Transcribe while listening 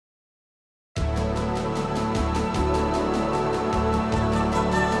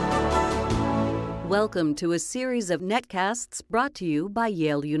Welcome to a series of netcasts brought to you by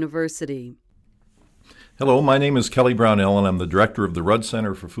Yale University. Hello, my name is Kelly Brownell, and I'm the director of the Rudd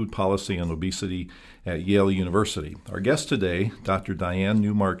Center for Food Policy and Obesity at Yale University. Our guest today, Dr. Diane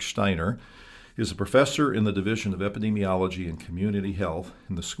Newmark-Steiner, is a professor in the Division of Epidemiology and Community Health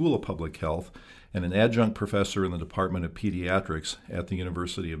in the School of Public Health and an adjunct professor in the Department of Pediatrics at the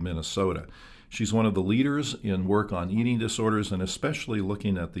University of Minnesota. She's one of the leaders in work on eating disorders and especially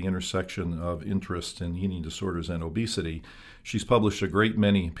looking at the intersection of interest in eating disorders and obesity. She's published a great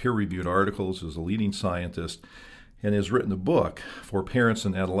many peer-reviewed articles as a leading scientist and has written a book for parents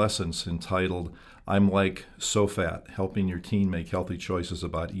and adolescents entitled I'm Like So Fat, Helping Your Teen Make Healthy Choices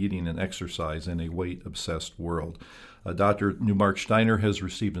About Eating and Exercise in a Weight-Obsessed World. Dr. Newmark-Steiner has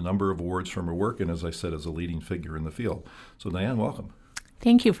received a number of awards from her work and, as I said, is a leading figure in the field. So, Diane, welcome.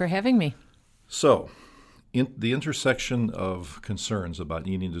 Thank you for having me. So, the intersection of concerns about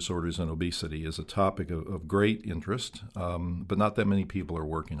eating disorders and obesity is a topic of great interest, but not that many people are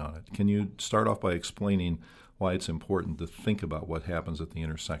working on it. Can you start off by explaining why it's important to think about what happens at the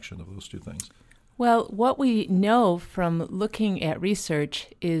intersection of those two things? Well, what we know from looking at research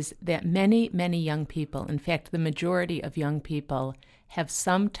is that many, many young people, in fact, the majority of young people, have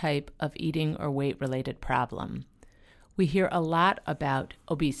some type of eating or weight-related problem. We hear a lot about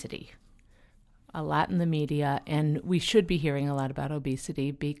obesity, a lot in the media, and we should be hearing a lot about obesity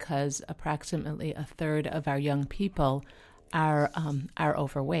because approximately a third of our young people are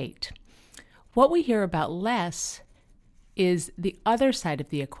overweight. What we hear about less is the other side of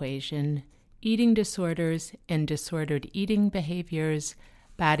the equation, eating disorders and disordered eating behaviors,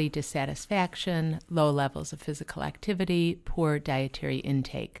 body dissatisfaction, low levels of physical activity, poor dietary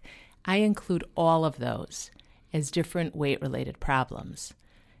intake. I include all of those as different weight-related problems.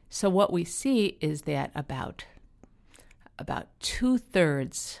 So what we see is that about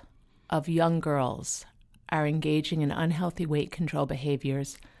 2/3 of young girls are engaging in unhealthy weight control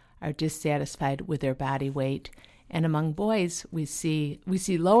behaviors, are dissatisfied with their body weight, and among boys we see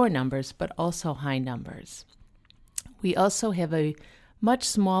lower numbers but also high numbers. We also have a much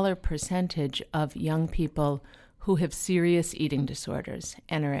smaller percentage of young people who have serious eating disorders,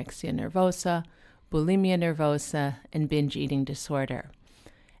 anorexia nervosa, bulimia nervosa, and binge eating disorder.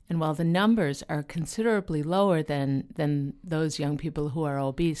 And while the numbers are considerably lower than those young people who are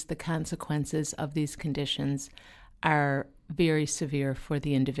obese, the consequences of these conditions are very severe for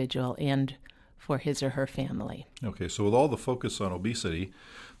the individual and for his or her family. Okay, so with all the focus on obesity,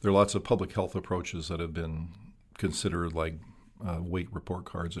 there are lots of public health approaches that have been considered like weight report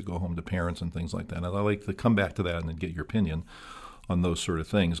cards that go home to parents and things like that. And I'd like to come back to that and then get your opinion on those sort of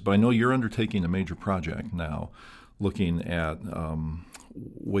things. But I know you're undertaking a major project now looking at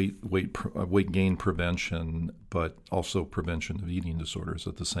weight gain prevention, but also prevention of eating disorders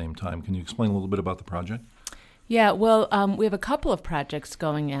at the same time. Can you explain a little bit about the project? Yeah, well, we have a couple of projects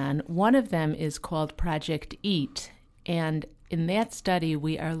going on. One of them is called Project EAT, and in that study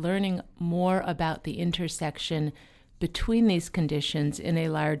we are learning more about the intersection between these conditions in a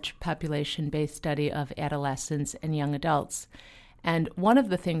large population-based study of adolescents and young adults. And one of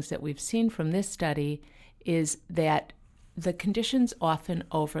the things that we've seen from this study is that the conditions often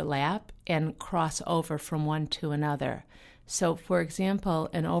overlap and cross over from one to another. So, for example,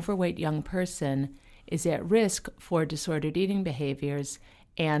 an overweight young person is at risk for disordered eating behaviors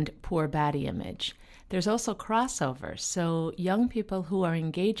and poor body image. There's also crossover. So young people who are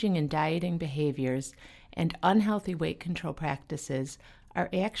engaging in dieting behaviors and unhealthy weight control practices are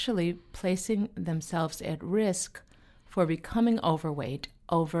actually placing themselves at risk for becoming overweight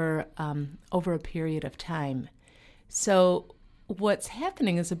over a period of time. So what's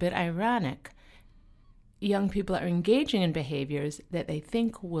happening is a bit ironic. Young people are engaging in behaviors that they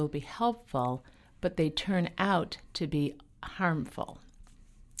think will be helpful, but they turn out to be harmful.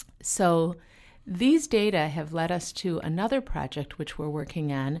 So these data have led us to another project which we're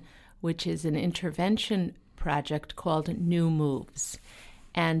working on, which is an intervention project called New Moves.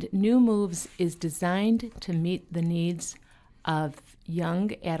 And New Moves is designed to meet the needs of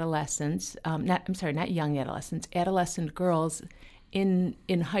young adolescents, adolescent girls in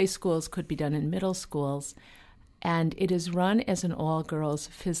high schools, could be done in middle schools, and it is run as an all-girls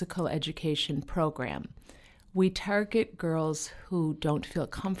physical education program. We target girls who don't feel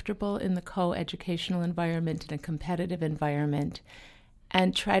comfortable in the co-educational environment, in a competitive environment,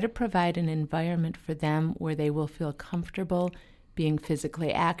 and try to provide an environment for them where they will feel comfortable being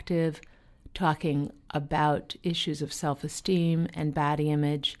physically active, talking about issues of self-esteem and body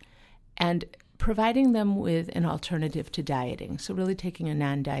image, and providing them with an alternative to dieting. So really taking a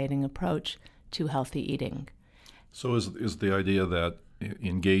non-dieting approach to healthy eating. So is the idea that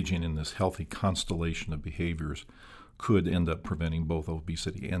engaging in this healthy constellation of behaviors could end up preventing both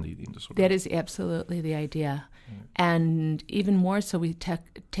obesity and eating disorders. That is absolutely the idea. And even more so, we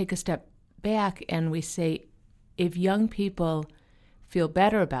take a step back and we say, if young people feel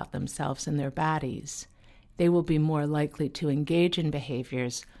better about themselves and their bodies, they will be more likely to engage in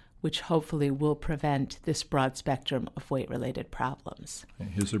behaviors which hopefully will prevent this broad spectrum of weight-related problems.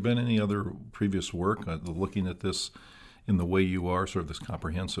 Has there been any other previous work looking at this in the way you are, sort of this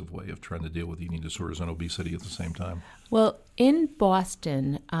comprehensive way of trying to deal with eating disorders and obesity at the same time? Well, in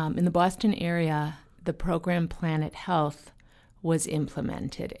Boston, in the Boston area, the program Planet Health was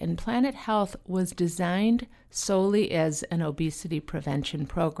implemented. And Planet Health was designed solely as an obesity prevention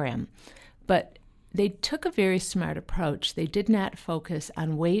program. But they took a very smart approach. They did not focus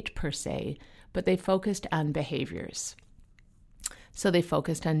on weight per se, but they focused on behaviors. So they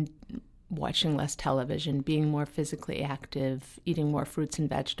focused on watching less television, being more physically active, eating more fruits and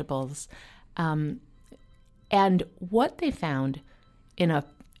vegetables. And what they found in a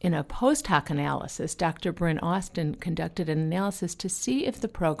post hoc analysis, Dr. Bryn Austin conducted an analysis to see if the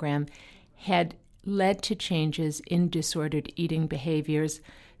program had led to changes in disordered eating behaviors,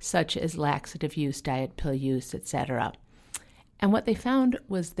 such as laxative use, diet pill use, etc. And what they found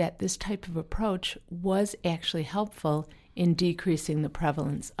was that this type of approach was actually helpful in decreasing the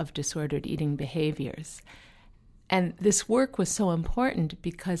prevalence of disordered eating behaviors. And this work was so important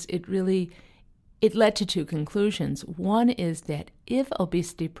because it led to two conclusions. One is that if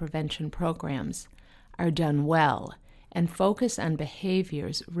obesity prevention programs are done well and focus on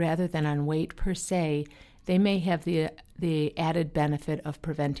behaviors rather than on weight per se, they may have the added benefit of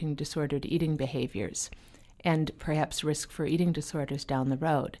preventing disordered eating behaviors and perhaps risk for eating disorders down the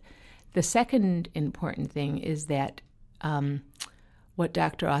road. The second important thing is that what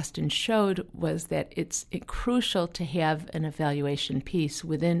Dr. Austin showed was that it's crucial to have an evaluation piece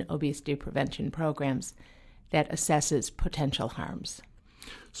within obesity prevention programs that assesses potential harms.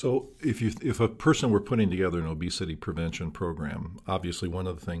 So if a person were putting together an obesity prevention program, obviously one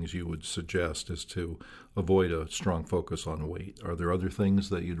of the things you would suggest is to avoid a strong focus on weight. Are there other things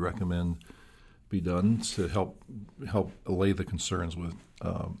that you'd recommend be done to help allay the concerns with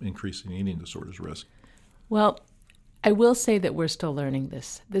increasing eating disorders risk? Well, I will say that we're still learning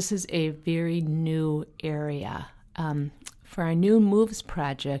this. This is a very new area. For our New Moves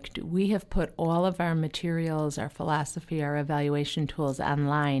project, we have put all of our materials, our philosophy, our evaluation tools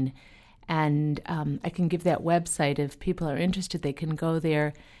online. And I can give that website. If people are interested, they can go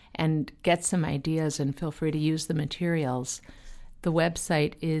there and get some ideas and feel free to use the materials. The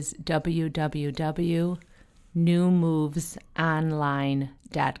website is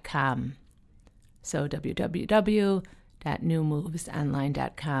www.newmovesonline.com. So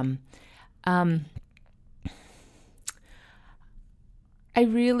www.newmovesonline.com. I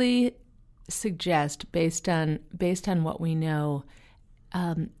really suggest, based on what we know,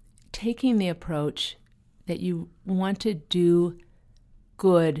 taking the approach that you want to do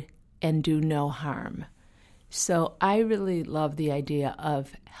good and do no harm. So I really love the idea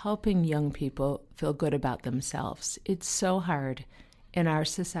of helping young people feel good about themselves. It's so hard in our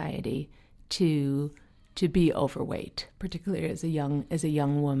society to be overweight, particularly as a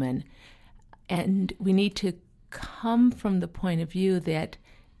young woman. And we need to come from the point of view that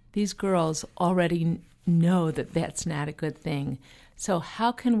these girls already know that that's not a good thing. So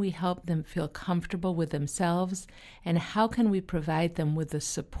how can we help them feel comfortable with themselves, and how can we provide them with the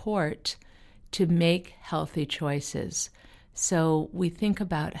support to make healthy choices? So we think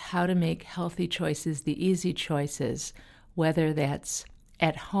about how to make healthy choices, the easy choices, whether that's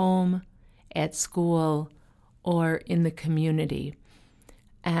at home, at school, or in the community.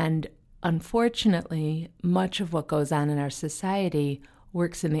 And unfortunately, much of what goes on in our society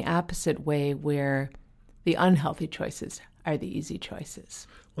works in the opposite way, where the unhealthy choices are the easy choices.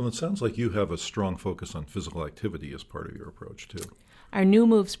 Well, it sounds like you have a strong focus on physical activity as part of your approach, too. Our New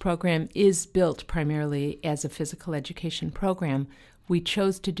Moves program is built primarily as a physical education program. We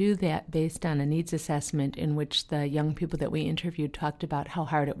chose to do that based on a needs assessment in which the young people that we interviewed talked about how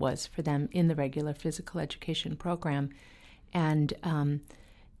hard it was for them in the regular physical education program. And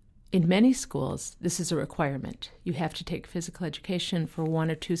in many schools, this is a requirement. You have to take physical education for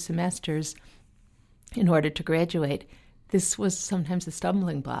 1 or 2 semesters in order to graduate. This was sometimes a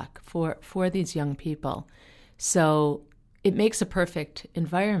stumbling block for these young people. So it makes a perfect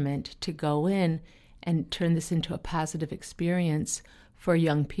environment to go in and turn this into a positive experience for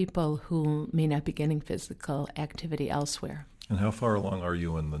young people who may not be getting physical activity elsewhere. And how far along are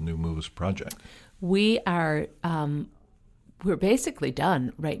you in the New Moves project? We are we're basically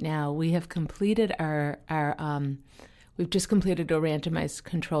done right now. We have completed we've just completed a randomized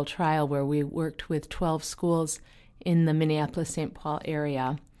control trial where we worked with 12 schools in the Minneapolis-St. Paul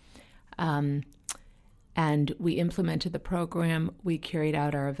area. And we implemented the program, we carried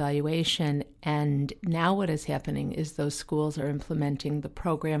out our evaluation, and now what is happening is those schools are implementing the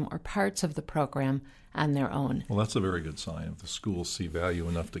program or parts of the program on their own. Well, that's a very good sign if the schools see value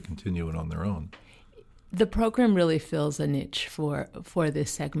enough to continue it on their own. The program really fills a niche for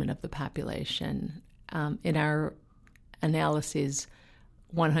this segment of the population. In our analyses,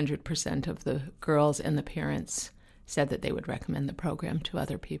 100% of the girls and the parents said that they would recommend the program to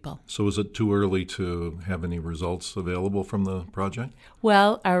other people. So is it too early to have any results available from the project?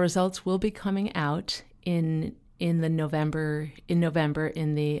 Well, our results will be coming out in November in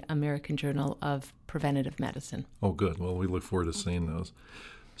the American Journal of Preventive Medicine. Oh, good. Well, we look forward to seeing those.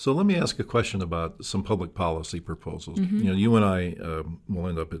 So let me ask a question about some public policy proposals. Mm-hmm. You and I will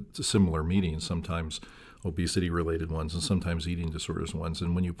end up at similar meetings, sometimes obesity-related ones and sometimes eating disorders ones.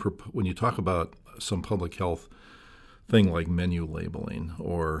 And when you talk about some public health thing like menu labeling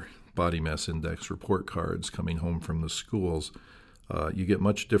or body mass index report cards coming home from the schools, you get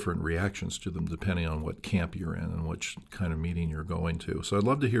much different reactions to them depending on what camp you're in and which kind of meeting you're going to. So I'd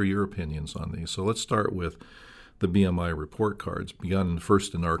love to hear your opinions on these. So let's start with the BMI report cards, begun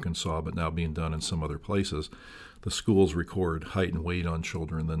first in Arkansas but now being done in some other places. The schools record height and weight on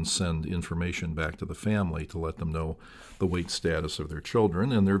children, then send information back to the family to let them know the weight status of their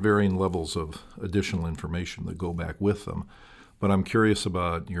children, and there are varying levels of additional information that go back with them. But I'm curious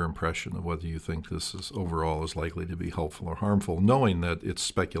about your impression of whether you think this is overall is likely to be helpful or harmful, knowing that it's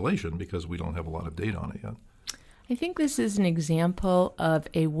speculation because we don't have a lot of data on it yet. I think this is an example of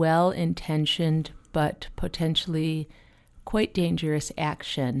a well-intentioned but potentially quite dangerous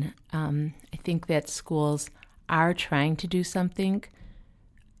action. I think that schools are trying to do something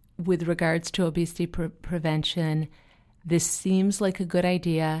with regards to obesity prevention. This seems like a good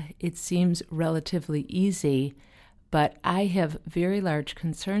idea. It seems relatively easy, but I have very large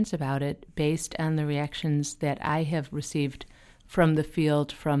concerns about it based on the reactions that I have received from the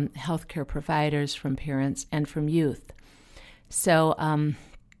field, from healthcare providers, from parents, and from youth. So,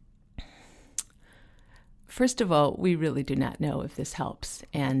 first of all, we really do not know if this helps,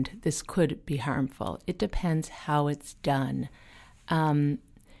 and this could be harmful. It depends how it's done.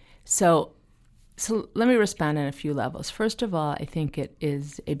 So let me respond on a few levels. First of all, I think it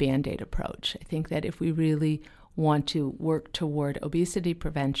is a Band-Aid approach. I think that if we really want to work toward obesity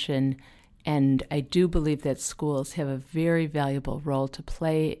prevention, and I do believe that schools have a very valuable role to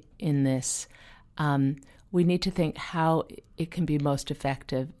play in this, we need to think how it can be most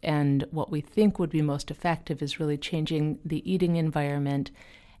effective. And what we think would be most effective is really changing the eating environment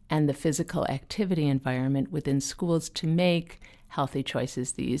and the physical activity environment within schools to make healthy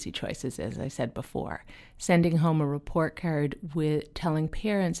choices the easy choices, as I said before. Sending home a report card with telling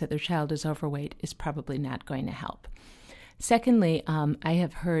parents that their child is overweight is probably not going to help. Secondly, I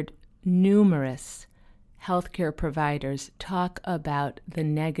have heard numerous healthcare providers talk about the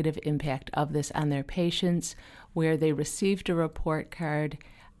negative impact of this on their patients, where they received a report card,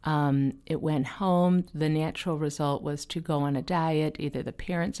 it went home, the natural result was to go on a diet. Either the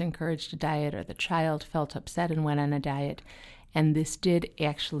parents encouraged a diet or the child felt upset and went on a diet, and this did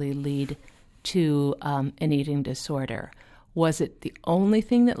actually lead to an eating disorder. Was it the only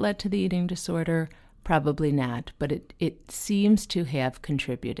thing that led to the eating disorder? Probably not, but it seems to have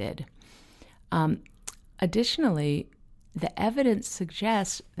contributed. Additionally, the evidence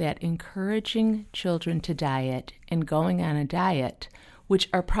suggests that encouraging children to diet and going on a diet, which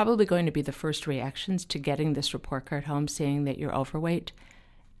are probably going to be the first reactions to getting this report card home saying that you're overweight,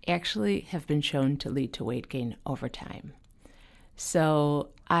 actually have been shown to lead to weight gain over time. So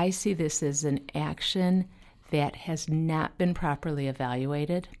I see this as an action that has not been properly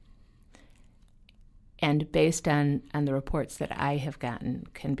evaluated, and based on the reports that I have gotten,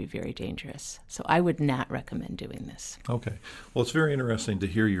 can be very dangerous. So I would not recommend doing this. Okay. Well, it's very interesting to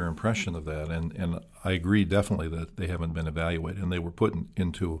hear your impression of that, and I agree definitely that they haven't been evaluated, and they were put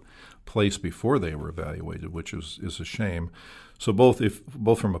into place before they were evaluated, which is a shame. So both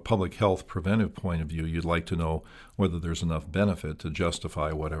from a public health preventive point of view, you'd like to know whether there's enough benefit to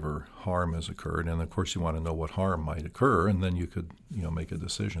justify whatever harm has occurred, and of course you want to know what harm might occur, and then you could make a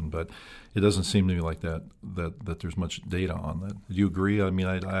decision. But it doesn't seem to me like that there's much data on that. Do you agree? I mean,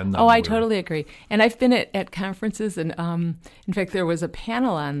 I'm not. I totally agree. And I've been at conferences, and in fact, there was a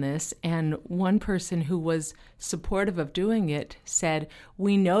panel on this, and one person who was supportive of doing it said,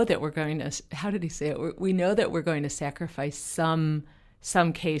 "We know that we're going to." How did he say it? We know that we're going to sacrifice some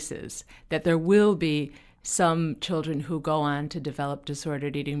cases. That there will be some children who go on to develop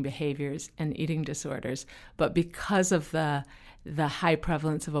disordered eating behaviors and eating disorders. But because of the high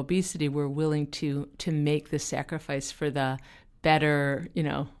prevalence of obesity, we're willing to make the sacrifice for the better,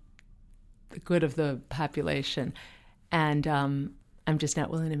 the good of the population. And I'm just not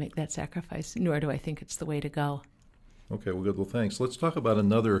willing to make that sacrifice, nor do I think it's the way to go. Okay, well, good. Well, thanks. Let's talk about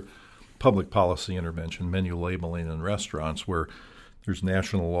another public policy intervention, menu labeling in restaurants, where there's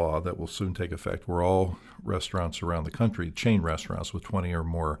national law that will soon take effect where all restaurants around the country, chain restaurants with 20 or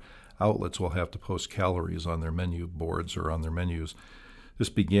more outlets, will have to post calories on their menu boards or on their menus. This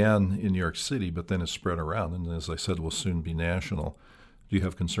began in New York City, but then has spread around, and as I said, will soon be national. Do you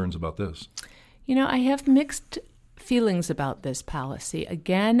have concerns about this? I have mixed feelings about this policy.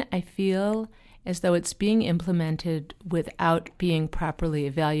 Again, I feel as though it's being implemented without being properly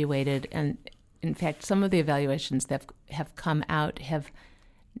evaluated, and in fact, some of the evaluations that have come out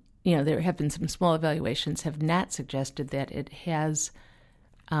there have been some small evaluations, have not suggested that it has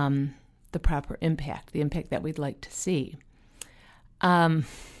the proper impact, the impact that we'd like to see. My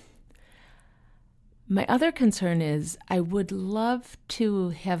other concern is I would love to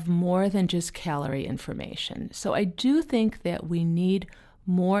have more than just calorie information. So I do think that we need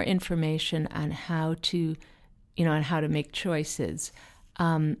more information on how to make choices.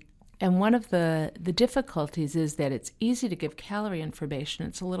 And one of the difficulties is that it's easy to give calorie information.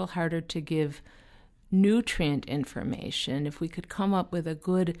 It's a little harder to give nutrient information. If we could come up with a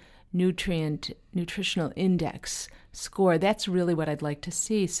good nutritional index score, that's really what I'd like to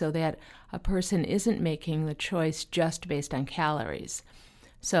see, so that a person isn't making the choice just based on calories.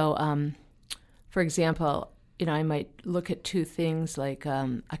 So, for example, I might look at two things like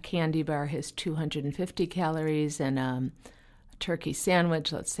a candy bar has 250 calories and a turkey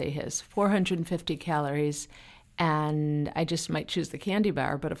sandwich, let's say, has 450 calories, and I just might choose the candy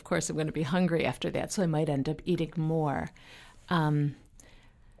bar, but of course I'm going to be hungry after that, so I might end up eating more.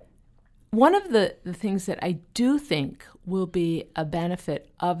 One of the things that I do think will be a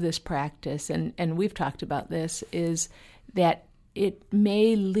benefit of this practice, and we've talked about this, is that it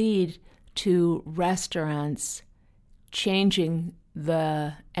may lead to restaurants changing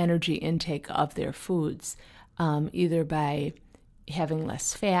the energy intake of their foods, either by having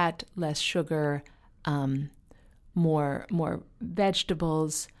less fat, less sugar, more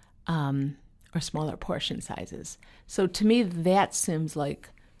vegetables, or smaller portion sizes. So to me, that seems like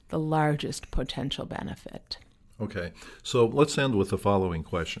the largest potential benefit. Okay, so let's end with the following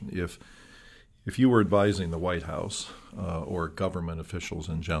question. If you were advising the White House or government officials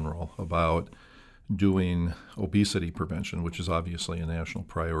in general about doing obesity prevention, which is obviously a national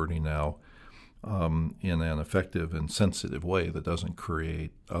priority now, in an effective and sensitive way that doesn't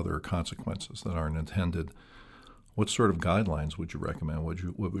create other consequences that aren't intended, what sort of guidelines would you recommend?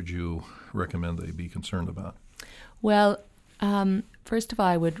 What would you recommend they be concerned about? Well, first of all,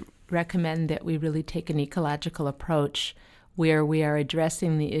 I would recommend that we really take an ecological approach where we are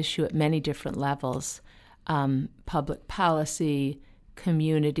addressing the issue at many different levels, public policy,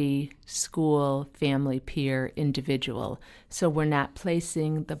 community, school, family, peer, individual. So we're not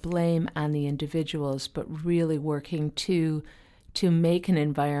placing the blame on the individuals, but really working to make an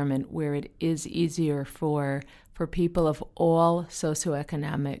environment where it is easier for people of all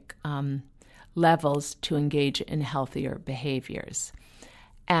socioeconomic levels to engage in healthier behaviors.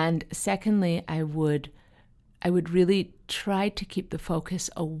 And secondly, I would really try to keep the focus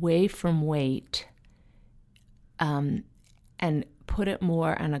away from weight and put it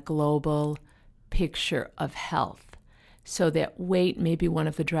more on a global picture of health, so that weight may be one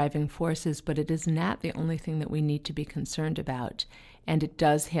of the driving forces, but it is not the only thing that we need to be concerned about, and it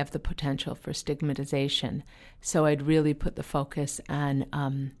does have the potential for stigmatization. So I'd really put the focus on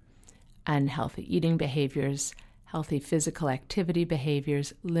healthy eating behaviors, healthy physical activity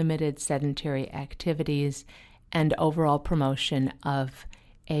behaviors, limited sedentary activities, and overall promotion of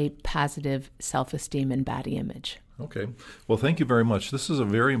a positive self-esteem and body image. Okay. Well, thank you very much. This is a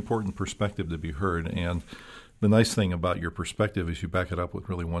very important perspective to be heard, and the nice thing about your perspective is you back it up with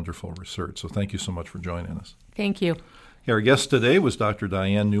really wonderful research. So thank you so much for joining us. Thank you. Our guest today was Dr.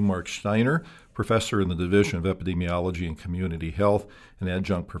 Diane Newmark-Steiner, professor in the Division of Epidemiology and Community Health and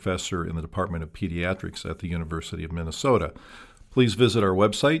adjunct professor in the Department of Pediatrics at the University of Minnesota. Please visit our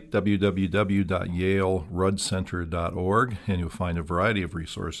website, www.yaleruddcenter.org, and you'll find a variety of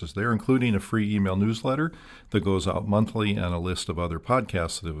resources there, including a free email newsletter that goes out monthly and a list of other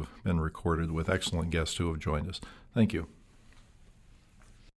podcasts that have been recorded with excellent guests who have joined us. Thank you.